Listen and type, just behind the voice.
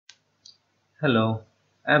Hello,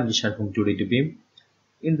 I am Jishan from 2D Beam.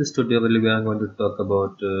 In this tutorial, we are going to talk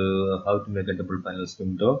about how to make a double panels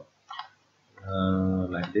window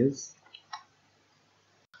like this,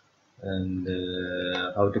 and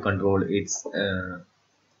how to control its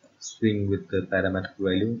swing with the parametric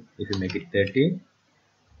value. If you make it 30,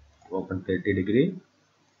 open 30°,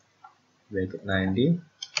 make it 90,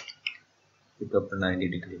 it open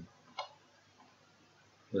 90°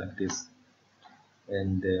 like this.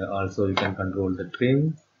 And also you can control the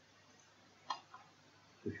trim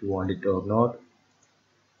if you want it or not.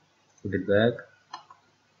 Put it back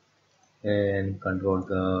and control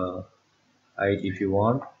the height if you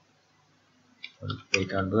want.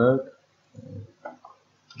 800,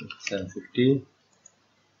 750,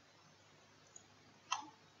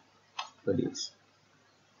 produce.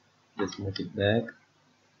 Just make it back.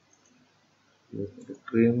 Look at the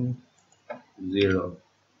trim 0.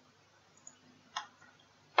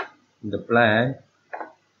 The plan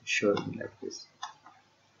should be like this.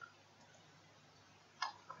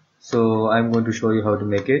 So I'm going to show you how to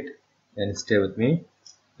make it, and stay with me.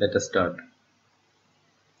 Let us start.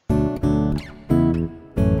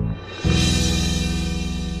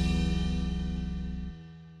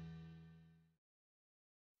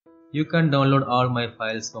 You can download all my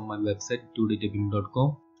files from my website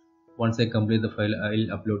 2dtyping.com. Once I complete the file, I will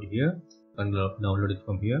upload here. You can download it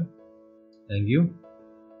from here. Thank you.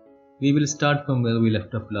 We will start from where we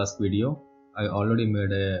left off last video. I already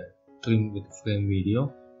made a trim with frame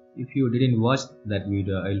video. If you didn't watch that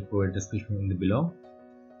video, I will provide a description in the below.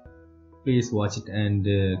 Please watch it and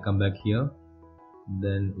come back here.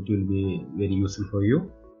 Then it will be very useful for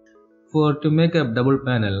you. To make a double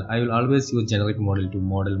panel, I will always use generate model to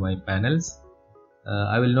model my panels.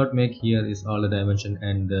 I will not make here is all the dimension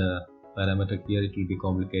and the parametric here. It will be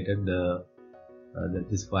complicated,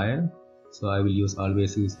 this file. So I will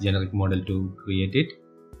always use generic model to create it.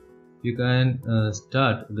 You can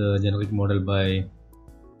start the generic model by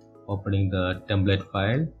opening the template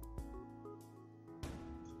file.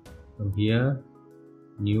 From here,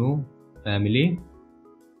 new, family,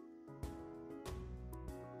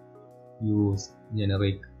 use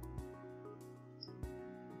generic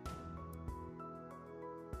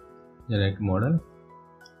model,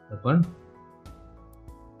 open.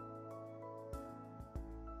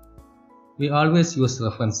 We always use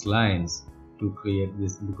reference lines to create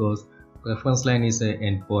this, because reference line is an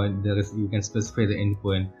endpoint. You can specify the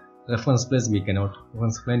endpoint. Reference place we cannot.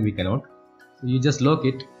 Reference plane we cannot. So you just lock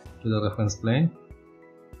it to the reference plane.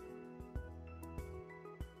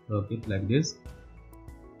 Lock it like this,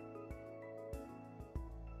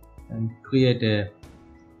 and create a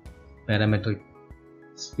parametric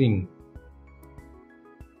swing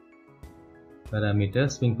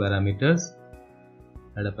swing parameters.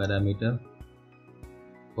 Add a parameter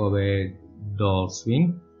for a door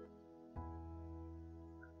swing.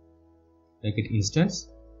 Make it instance.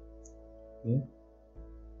 Okay.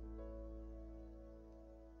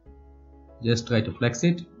 Just try to flex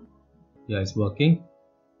it. Yeah, it's working.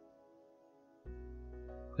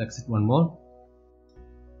 Flex it one more.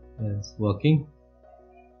 Yeah, it's working.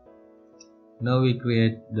 Now we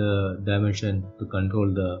create the dimension to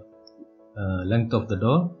control the length of the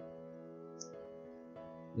door.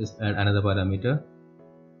 Just add another parameter.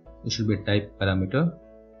 It should be type parameter.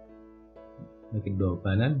 Make it door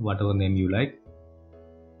panel, whatever name you like.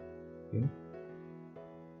 Okay.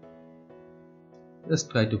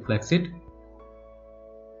 Just try to flex it.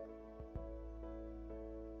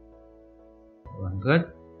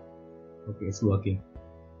 100. Okay, it's working.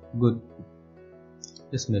 Good.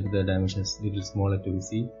 Just make the dimensions a little smaller to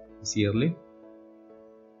see clearly.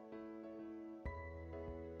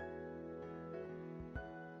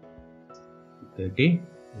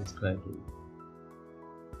 Let's try to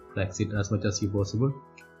flex it as much as possible.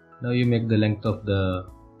 Now you make the length of the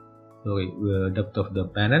depth of the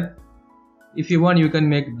panel. If you want, you can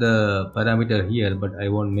make the parameter here, but I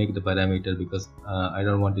won't make the parameter because I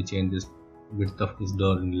don't want to change this width of this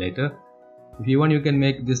door later. If you want, you can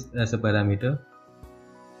make this as a parameter.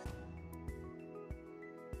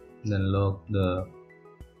 Then lock the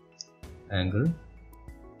angle.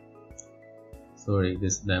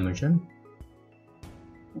 This dimension.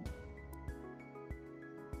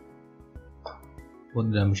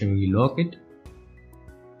 Both dimension we lock it,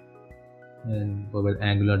 and for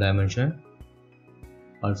angular dimension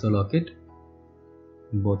also lock it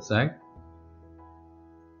both sides.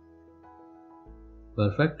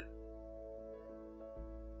 Perfect.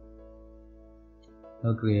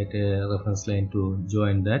 Now create a reference line to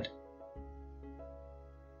join that.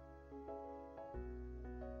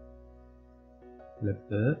 Like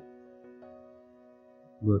that.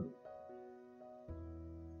 Good.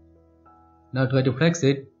 Now try to flex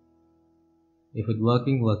it. If it's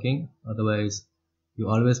working, otherwise you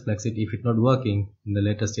always flex it. If it's not working in the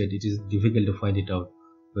later state, it is difficult to find it out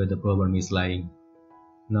where the problem is lying.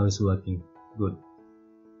 Now it's working. Good.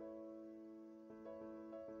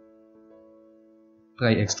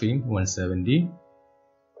 Try extreme 170.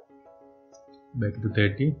 Back to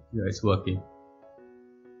 30. Yeah, it's working.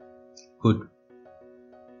 Good.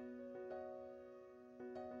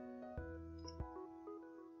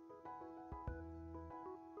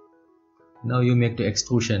 Now you make the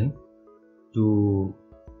extrusion to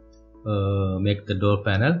make the door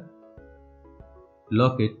panel.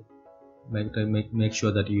 Lock it. Make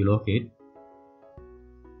sure that you lock it.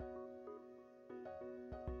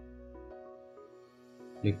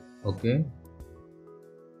 Click OK.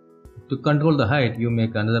 To control the height, you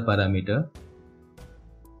make another parameter.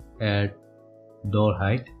 Add door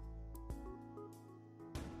height.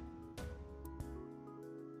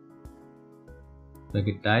 Make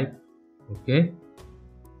it type. OK.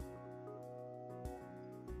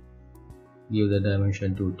 Give the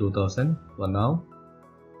dimension to 2000 for now.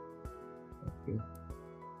 Okay.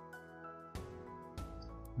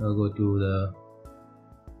 Now go to the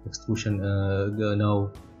extrusion.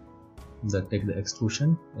 Take the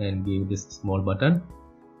extrusion and give this small button.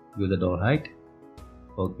 Give the door height.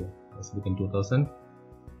 Okay, let's begin 2000.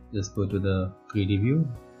 Just go to the 3D view.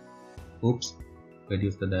 Oops,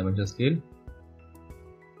 reduce the dimension scale.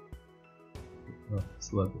 Oh,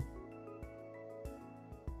 it's working.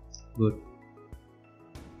 Good.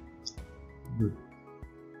 Good.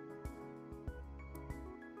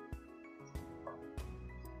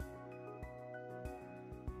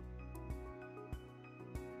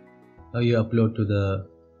 Now you upload to the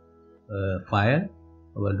file,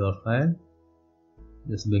 our door file.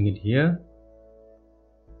 Just bring it here.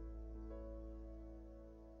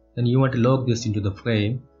 Then you want to log this into the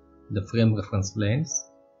frame reference planes.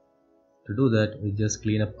 To do that, we just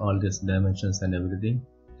clean up all these dimensions and everything.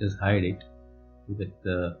 Just hide it to get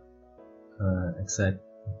the exact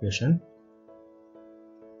location.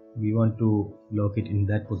 We want to lock it in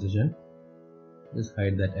that position. Just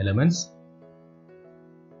hide that elements.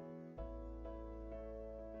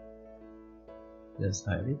 Just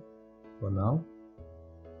hide it for now.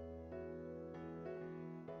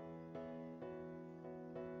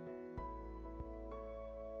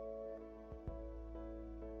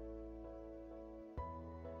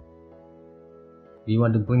 We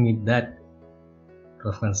want to bring it that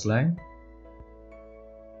reference line.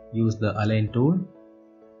 Use the align tool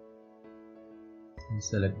and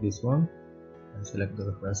select this one and select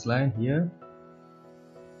the reference line here.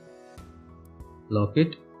 Lock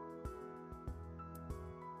it.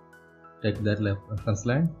 Take that reference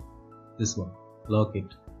line, this one, lock it.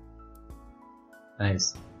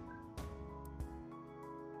 Nice.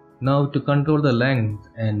 Now to control the length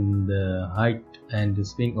and the height and the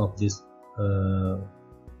swing of this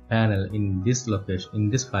panel in this location, in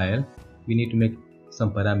this file, we need to make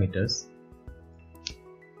some parameters.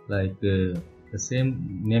 Like the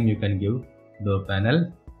same name you can give, door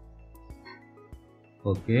panel.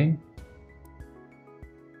 Okay.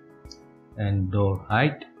 And door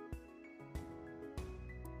height.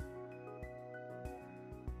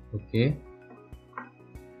 Okay.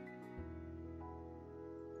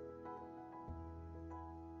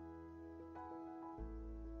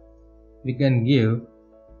 We can give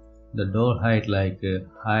the door height like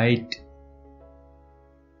height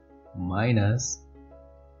minus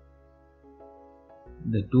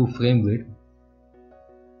the 2 frame width.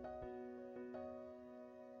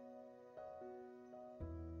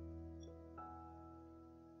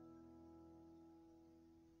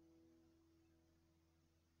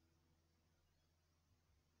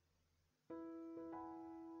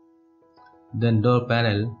 Then door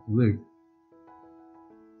panel width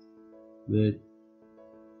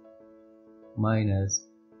minus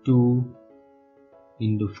 2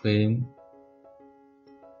 into frame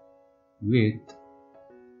width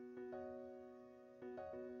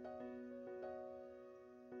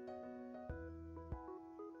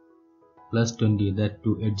plus 20, that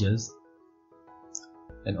 2 edges,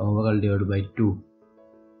 and overall divided by 2.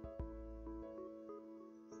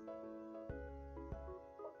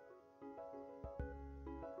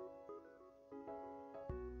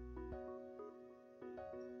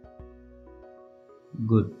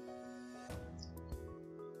 Good.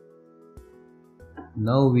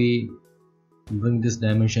 Now we bring this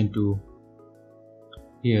dimension to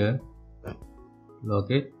here. Lock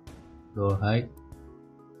it. Door height.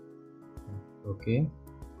 Okay.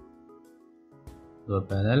 Door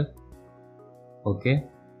panel. Okay.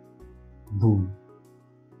 Boom.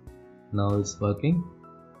 Now it's working.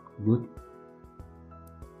 Good.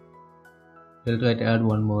 We'll try to add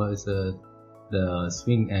one more is the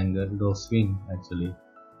swing angle, door swing actually.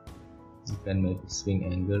 You can make swing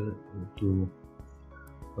angle to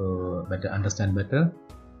better understand better.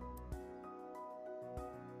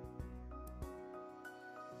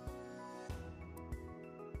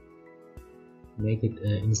 Make it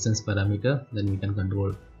instance parameter, then we can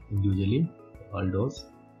control individually all doors.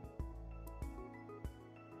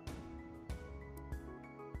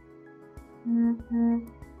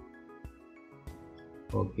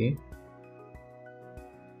 Okay,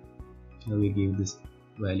 now we give this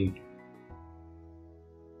value.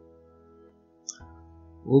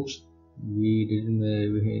 Oops, we didn't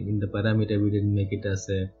in the parameter we didn't make it as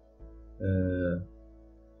a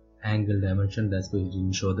angle dimension, that's why it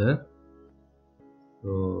didn't show there.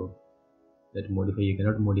 So that modify you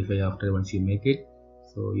cannot modify after once you make it,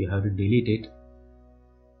 so you have to delete it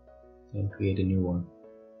and create a new one.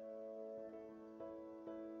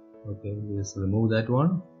 Okay, just remove that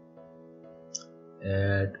one,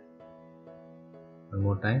 add one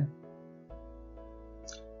more time,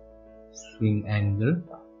 swing angle,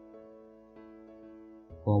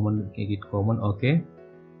 common, make it common. Okay,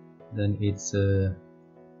 then it's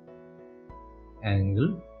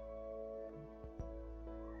angle,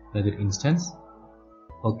 make it instance.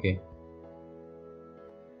 Okay,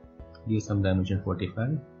 give some dimension 45.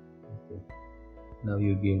 Okay, now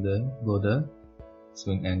you give the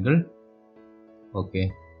swing angle. Okay,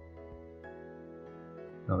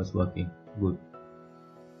 now it's working good.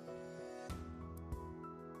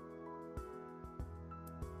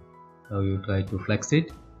 Now you try to flex it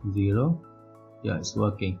 0. Yeah, it's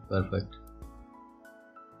working perfect.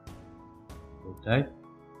 Type.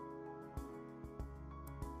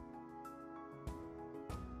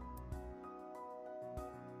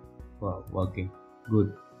 Wow, working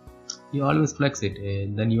good. You always flex it,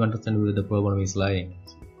 then you understand where the problem is lying.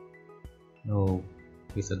 No,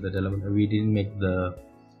 we set that element. We didn't make the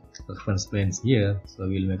reference planes here, so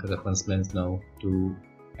we'll make a reference planes now to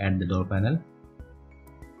add the door panel.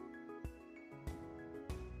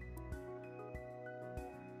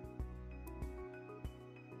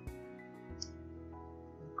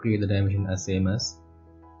 Create the dimension as same as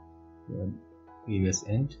the previous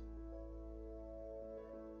end.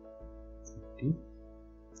 50.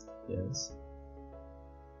 Yes.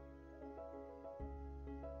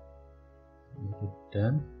 Make it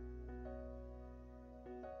 10.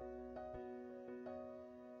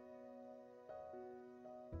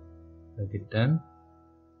 Make it 10.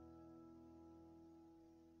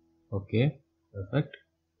 Okay, perfect.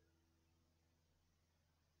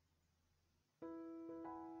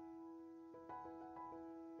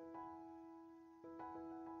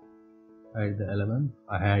 Hide the element.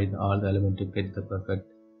 I hide all the element to get the perfect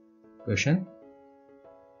question.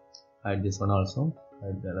 Hide this one also.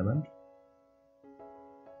 Hide the element.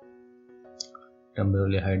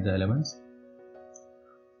 Temporarily hide the elements.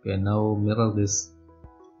 Okay, now mirror this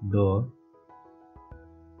door,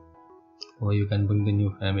 or you can bring the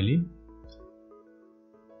new family.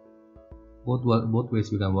 Both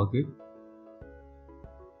ways you can work it.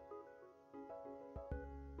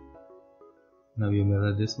 Now you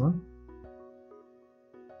mirror this one.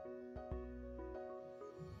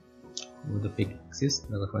 With the pick axis,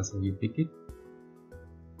 the reference you pick it.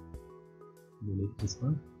 Delete this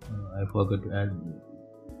one. I forgot to add.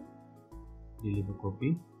 Delete the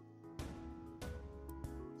copy.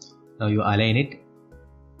 Now you align it.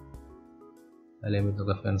 Align with the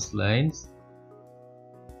reference lines.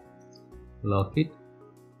 Lock it.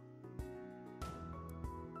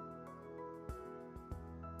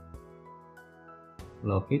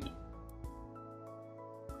 Lock it.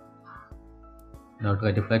 Now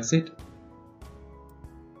try to flex it.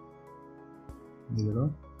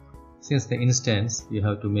 0. Since the instance, you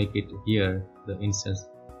have to make it here, the instance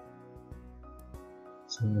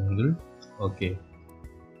swing angle. Okay,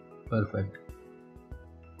 perfect.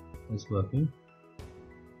 It's working.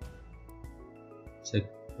 Check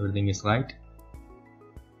everything is right.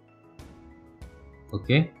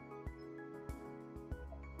 Okay.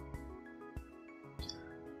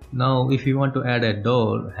 Now if you want to add a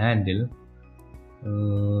door handle,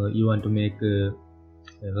 you want to make a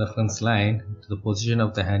reference line to the position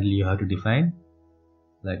of the handle, you have to define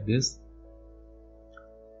like this.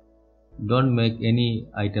 Don't make any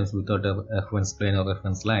items without a reference plane or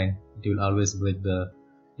reference line. It will always break the,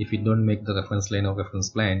 if you don't make the reference line or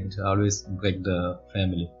reference plane, it will always break the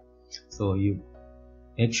family. So you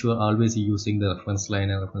make sure always using the reference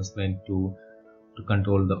line and reference plane to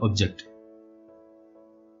control the object.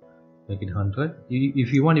 Make it 100.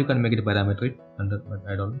 If you want, you can make it parametric 100, but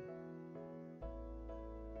I don't.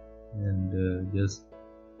 And just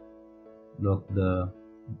lock the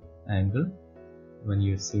angle. When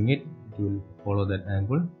you swing it, it will follow that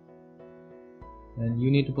angle, and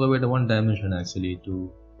you need to provide one dimension actually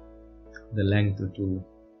to the length to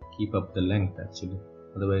keep up the length actually,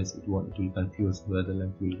 otherwise it will confuse where the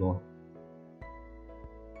length will go.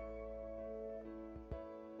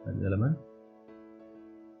 Add the element,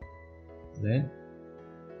 then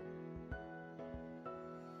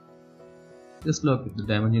just lock it. The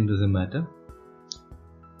dimension doesn't matter.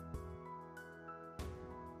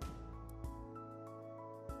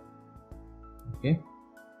 Okay,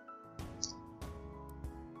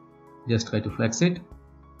 just try to flex it.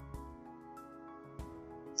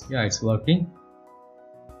 Yeah, it's working.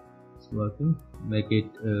 It's working. Make it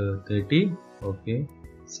 30. Okay,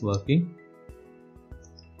 it's working.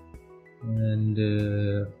 And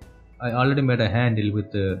I already made a handle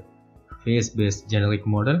with the face-based generic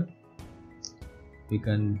model. We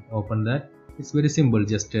can open that. It's very simple,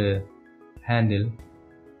 just a handle.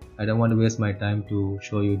 I don't want to waste my time to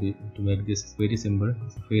show you to make this. It's very simple.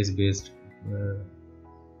 It's a face-based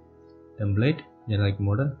template generic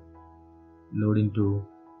model. Load into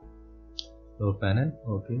floor panel.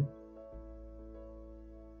 Okay.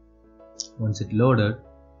 Once it loaded,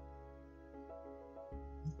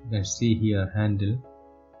 you can see here handle.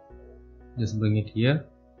 Just bring it here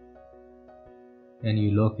and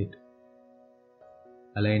you lock it.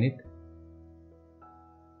 Align it.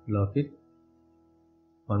 Lock it.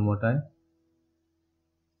 One more time.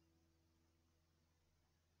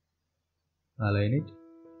 Align it.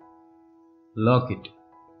 Lock it.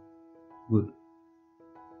 Good.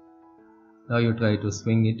 Now you try to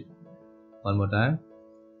swing it one more time.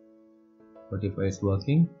 45 is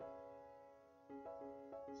working.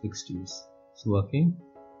 60 is working.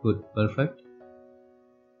 Good. Perfect.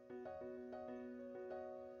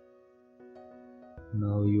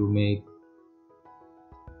 Now you make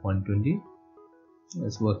 120.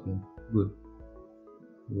 It's working. Good.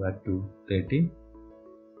 Back to 30.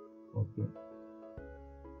 Okay.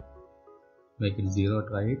 Make it 0.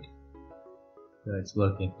 Try it. Yeah, it's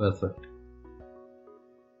working. Perfect.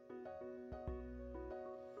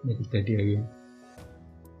 Make it 30 again.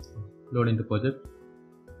 Load into project.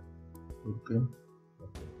 Okay.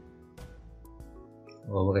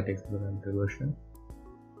 Overwrite experimental version.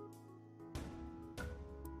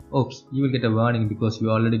 Oops, you will get a warning because you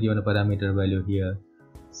already given a parameter value here,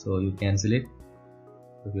 so you cancel it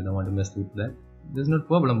if you don't want to mess with that. There's no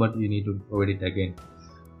problem, but you need to provide it again.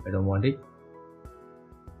 I don't want it.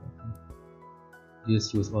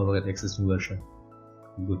 Just use override existing version.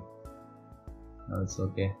 Good. Now it's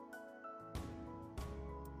okay.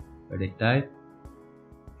 Edit type.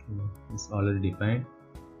 It's already defined.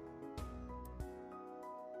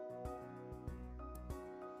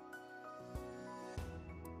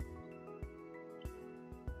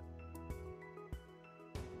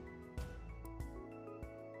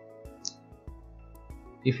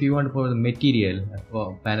 If you want to provide the material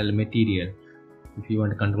or panel material, if you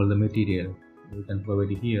want to control the material, you can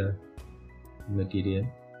provide it here. Material.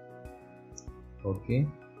 Okay.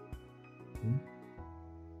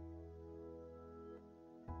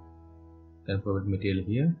 Can provide material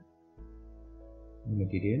here.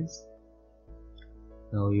 Materials.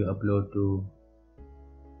 Now you upload to.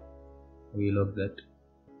 We log that.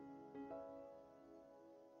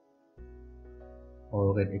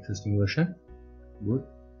 Override existing version. Good.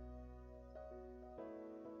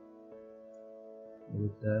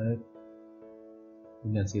 With that,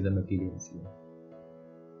 you can see the materials here.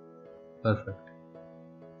 Perfect.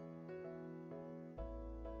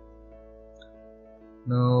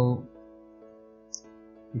 Now,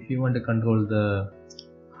 if you want to control the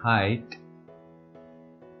height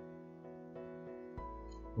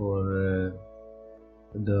or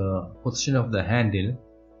the position of the handle,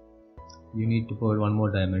 you need to provide one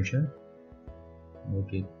more dimension.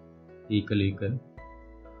 Make it equal,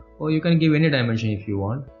 or you can give any dimension if you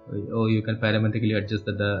want, or you can parametrically adjust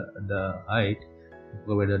the height to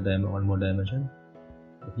provide one more dimension.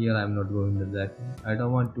 Here I am not going with that. I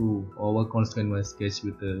don't want to over constrain my sketch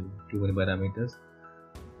with too many parameters.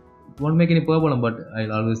 It won't make any problem, but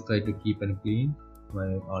I'll always try to keep and clean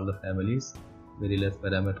all the families. Very less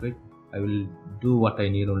parametric. I will do what I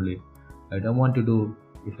need only. I don't want to do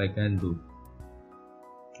if I can do.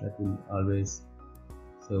 That will always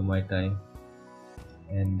save my time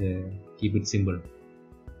and keep it simple.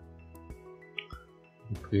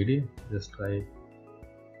 3D, just try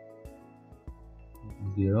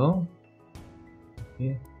 0.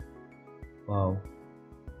 Okay. Wow,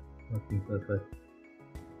 working perfect.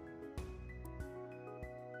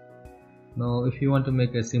 Now if you want to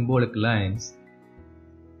make a symbolic lines,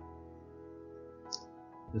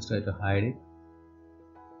 Just try to hide it.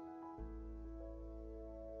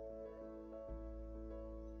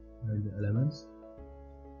 Hide the elements.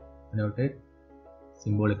 Annotate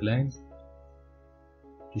symbolic lines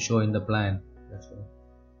to show in the plan. That's all.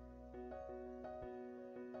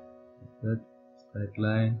 Good. Straight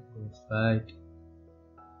line goes right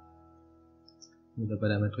with the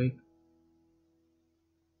parametric.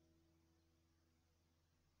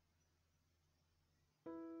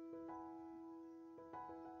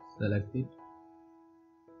 Select it.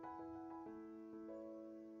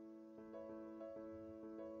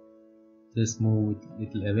 Just move it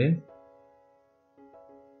little away.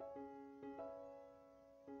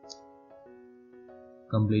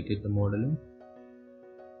 Completed the modeling.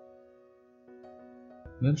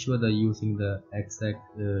 Make sure that using the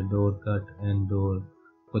exact door cut and door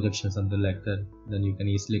projection, something like that. Then you can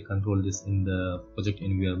easily control this in the project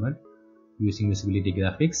environment using visibility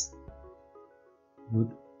graphics.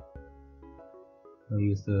 Good. Now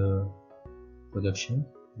use the projection,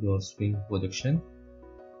 door swing projection,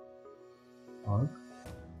 arc.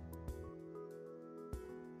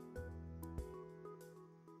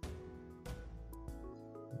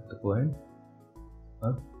 The point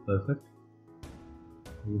up, perfect.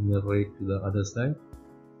 We mirror it to the other side.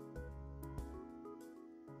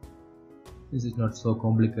 This is not so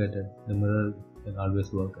complicated. The mirror can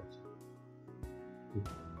always work actually.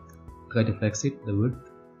 Try to flex it, the width.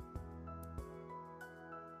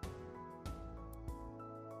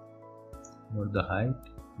 Not the height,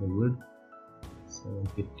 the width.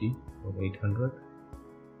 750 or 800.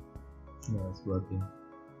 Yeah, it's working.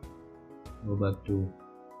 Go back to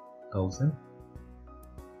 1000.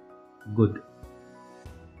 Good.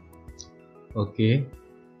 Okay.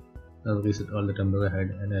 Now reset all the temporary head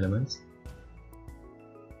and elements.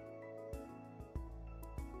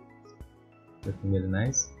 Looking very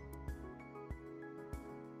nice.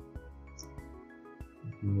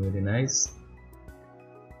 Looking very nice.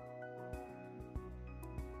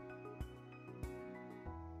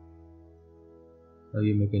 Now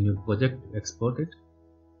you make a new project, export it.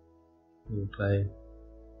 You try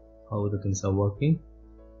how the things are working.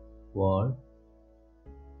 Wall.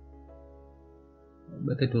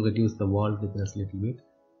 Better to reduce the wall thickness a little bit.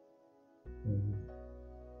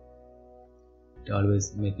 To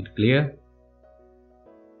always make it clear.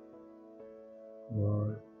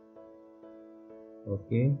 Wall.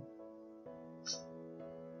 Okay.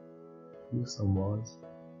 Use some walls.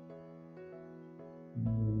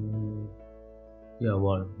 Yeah,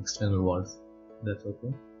 wall, external walls. That's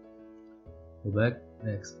okay. Go back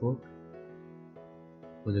and export.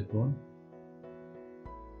 Project 1.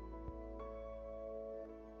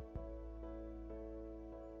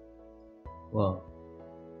 Wow,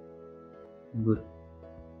 good.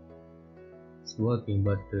 It's working,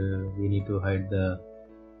 but we need to hide the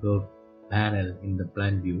door panel in the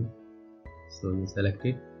plan view. So you select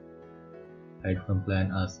it, hide from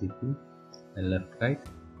plan RCP, and left right.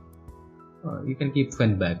 You can keep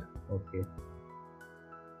front back. Okay.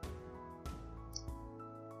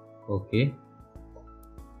 Okay.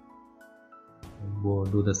 We'll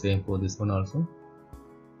do the same for this one also.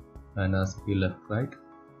 And RCP left right.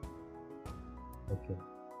 Okay.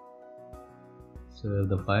 Save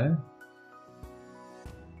the file.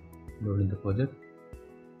 Loading the project.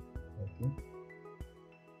 Okay.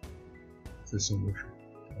 System motion.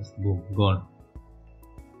 Just boom, gone.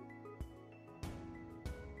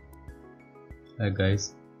 Hi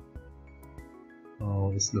guys.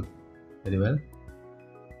 Oh, this looks very well.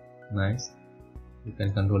 Nice. You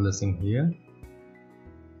can control the thing here.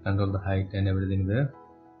 Control the height and everything there.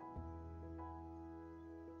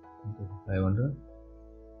 500.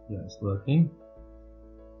 Yeah, it's working.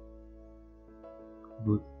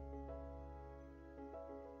 Good.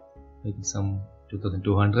 Make it some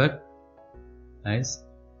 2200. Nice.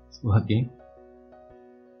 It's working.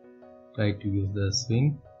 Try to use the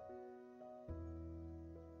swing.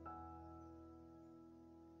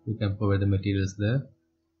 You can provide the materials there.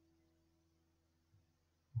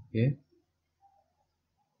 Okay.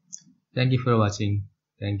 Thank you for watching.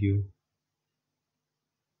 Thank you.